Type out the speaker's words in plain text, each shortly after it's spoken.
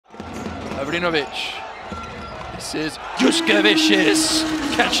Lavrinovic. This is Juskevicius.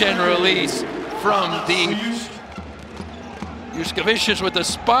 Catch and release from the Juskevicius with the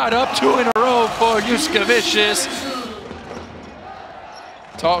spot up, 2 in a row for Juskevicius.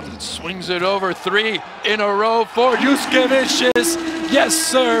 Talton swings it over, 3 in a row for Juskevicius. Yes,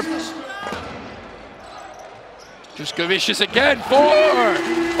 sir. Juskevicius again,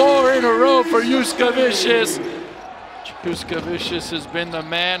 4 in a row for Juskevicius. Juskevicius has been the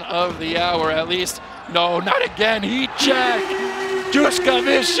man of the hour, at least. No, not again, heat check.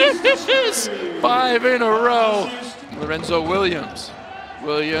 Juskevicius, 5 in a row. Lorenzo Williams.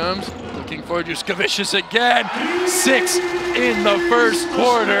 Williams looking for Juskevicius again. 6 in the first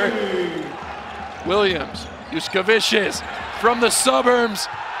quarter. Williams, Juskevicius from the suburbs,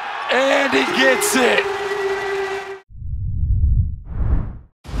 and he gets it.